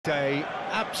Day,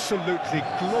 absolutely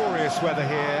glorious weather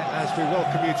here as we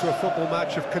welcome you to a football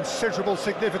match of considerable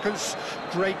significance,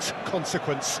 great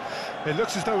consequence. It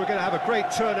looks as though we're going to have a great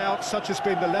turnout, such has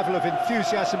been the level of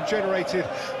enthusiasm generated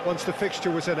once the fixture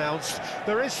was announced.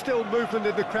 There is still movement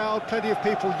in the crowd, plenty of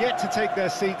people yet to take their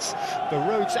seats. The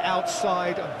roads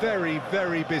outside are very,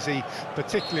 very busy,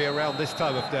 particularly around this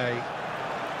time of day.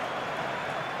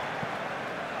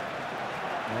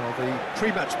 Well, the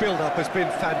pre-match build-up has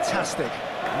been fantastic.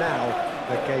 Now,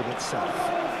 the game itself.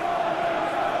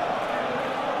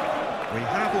 We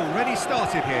have already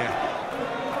started here.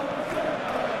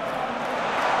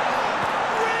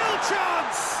 Real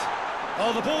chance!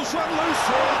 Oh, the ball's run loose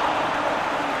here.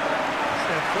 It's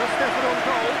their first effort on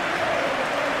goal.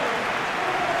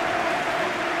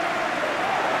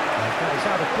 And that is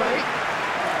out of play.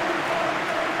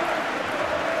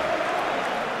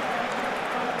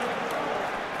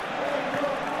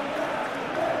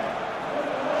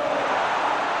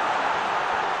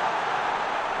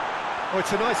 Oh,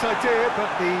 it's a nice idea, but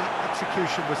the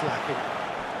execution was lacking.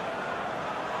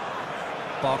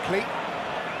 Barkley.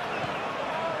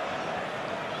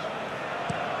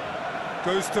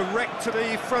 Goes direct to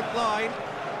the front line.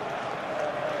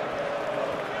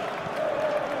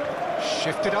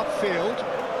 Shifted upfield.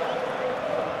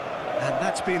 And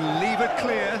that's been levered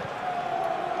clear.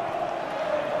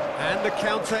 And the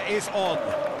counter is on.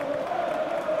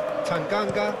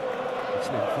 Tanganga. It's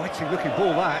an inviting looking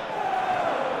ball, that.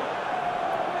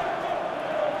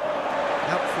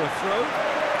 Out for a throw.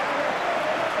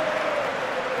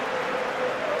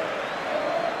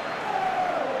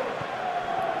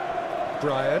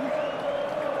 Brian.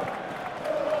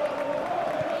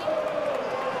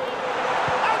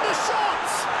 And the shot!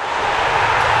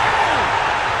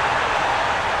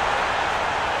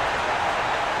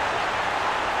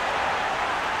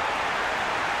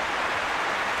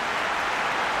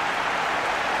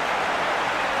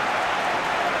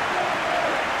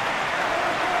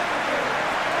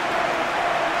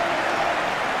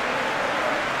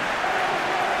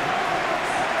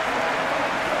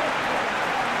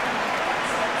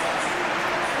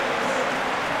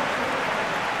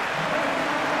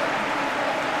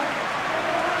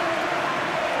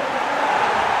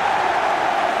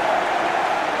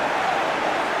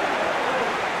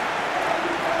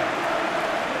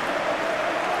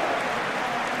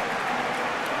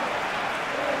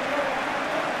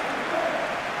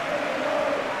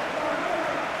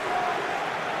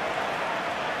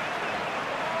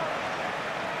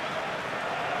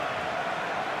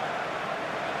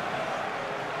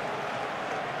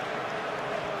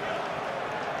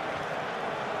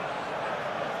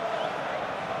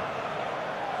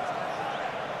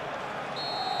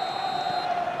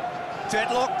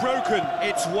 Deadlock broken,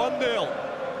 it's 1-0.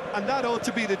 And that ought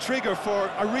to be the trigger for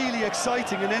a really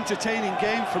exciting and entertaining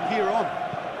game from here on.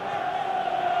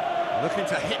 Looking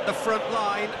to hit the front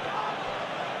line.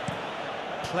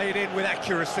 Played in with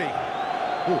accuracy.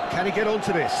 Oh, can he get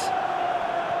onto this?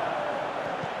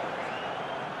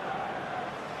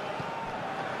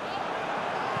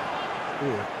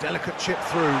 Oh, delicate chip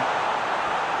through.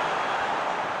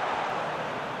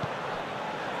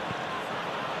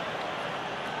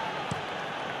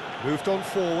 Moved on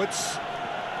forwards.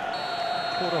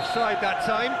 Caught offside that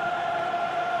time.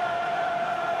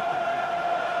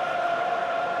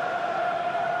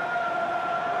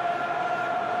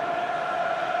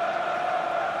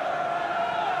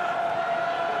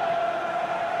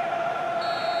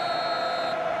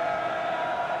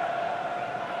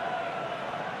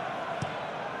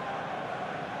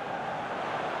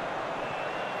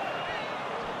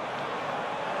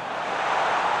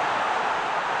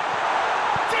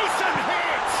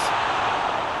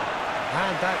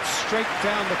 And that's straight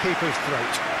down the keeper's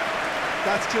throat.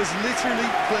 That's just literally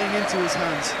playing into his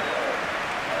hands.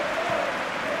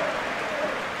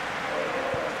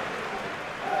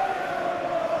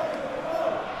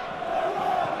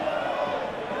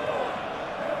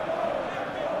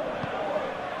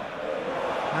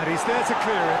 And he's there to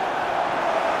clear it.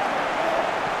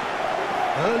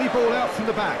 Early ball out from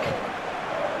the back.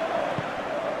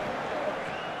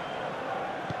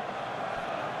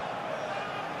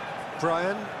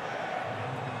 Brian.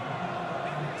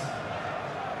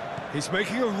 He's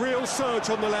making a real surge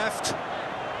on the left.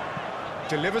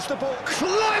 Delivers the ball,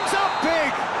 climbs up big!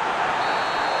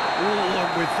 Ooh,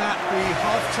 and with that, the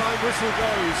half-time whistle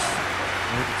goes.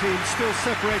 The team's still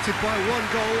separated by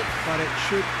 1 goal, but it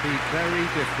should be very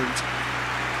different.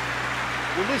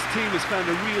 Well, this team has found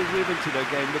a real rhythm to their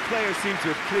game. The players seem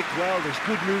to have clicked well, there's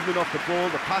good movement off the ball,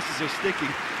 the passes are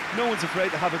sticking. No one's afraid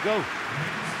to have a go.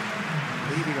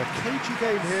 Leading a cagey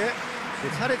game here.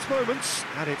 It's had its moments,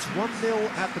 and it's 1-0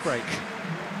 at the break.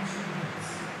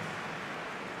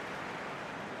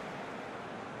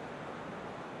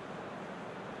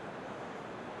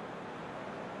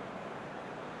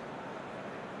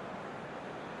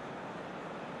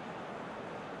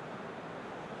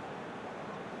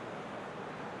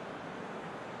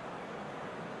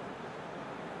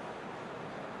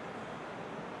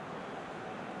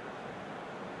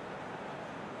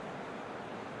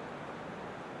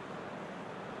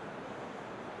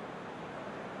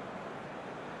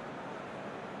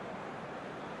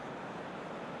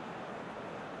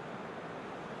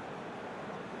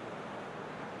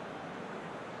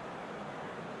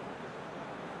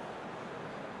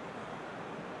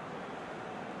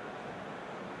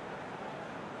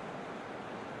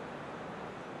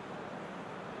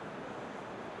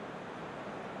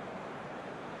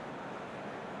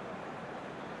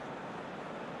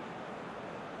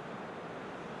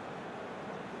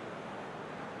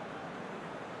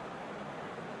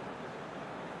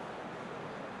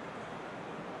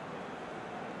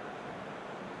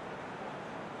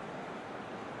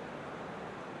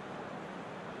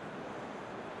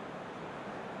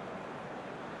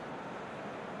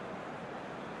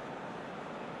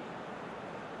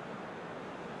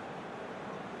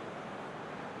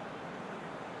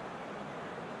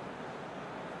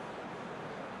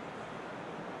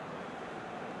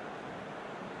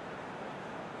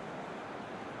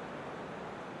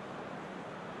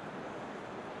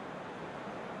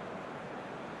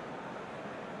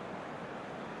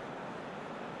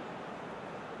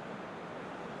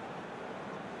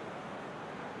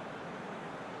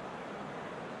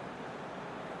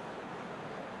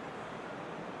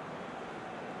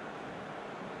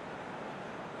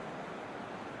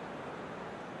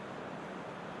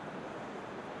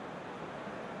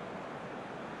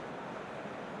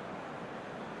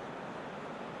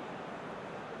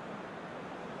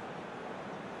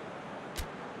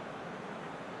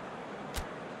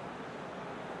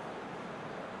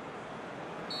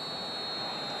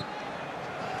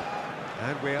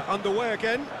 And we're underway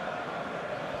again.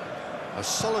 A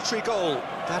solitary goal,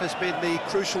 that has been the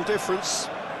crucial difference.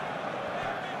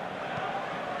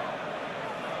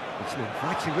 It's an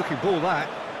inviting looking ball, that.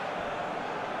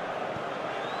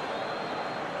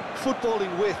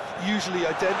 Footballing width usually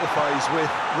identifies with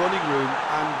running room,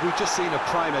 and we've just seen a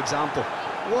prime example.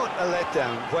 What a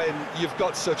letdown when you've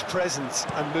got such presence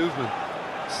and movement.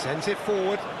 Sends it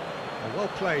forward. Oh, well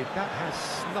played, that has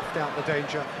snuffed out the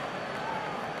danger.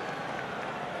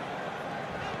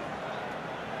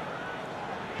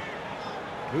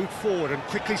 Moved forward, and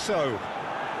quickly so.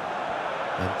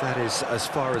 And that is as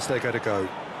far as they're going to go.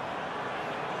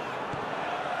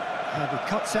 And he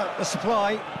cuts out the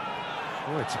supply.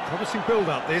 Oh, it's a promising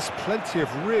build-up, this. Plenty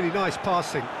of really nice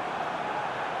passing.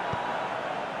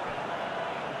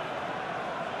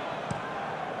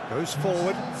 Goes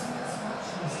forward.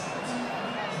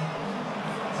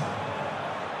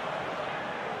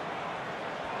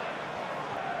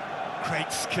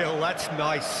 Great skill, that's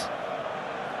nice.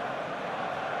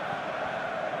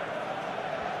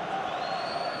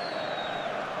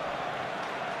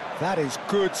 That is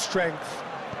good strength.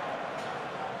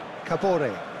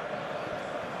 Cabore.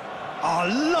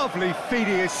 Oh, lovely feed,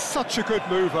 he is such a good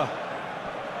mover.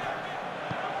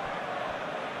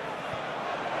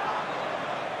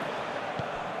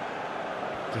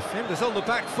 Defenders on the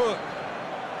back foot.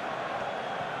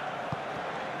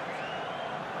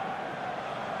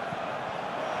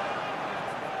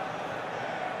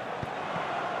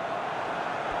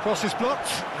 Cross is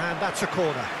blocked, and that's a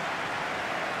corner.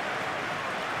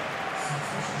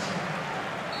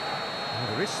 Well,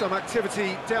 there is some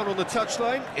activity down on the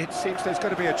touchline. It seems there's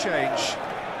going to be a change.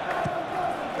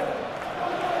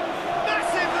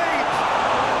 Massive lead!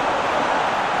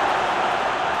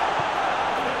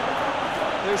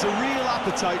 There's a real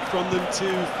appetite from them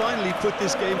to finally put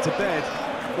this game to bed,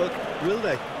 but will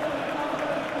they?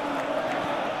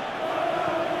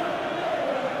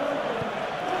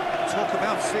 Talk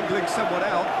about singling someone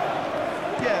out.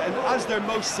 Yeah, and as their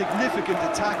most significant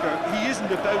attacker, he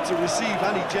isn't about to receive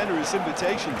any generous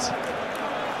invitations. And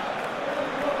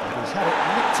he's had it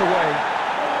nicked away.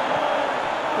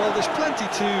 Well, there's plenty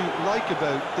to like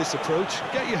about this approach.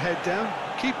 Get your head down,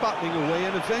 keep battling away,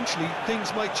 and eventually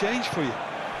things might change for you.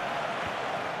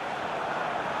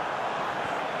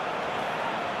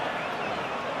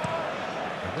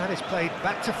 And that is played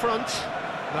back to front.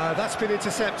 No, that's been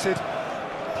intercepted.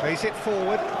 Plays it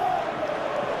forward.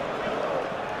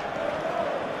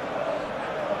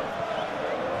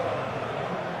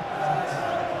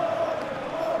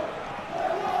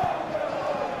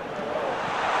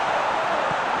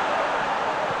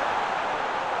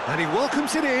 And he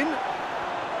welcomes it in.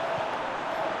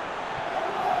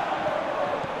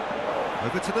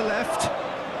 Over to the left.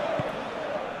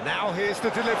 Now here's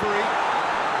the delivery.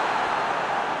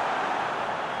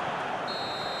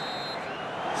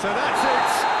 So that's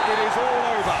it. It is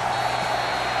all over.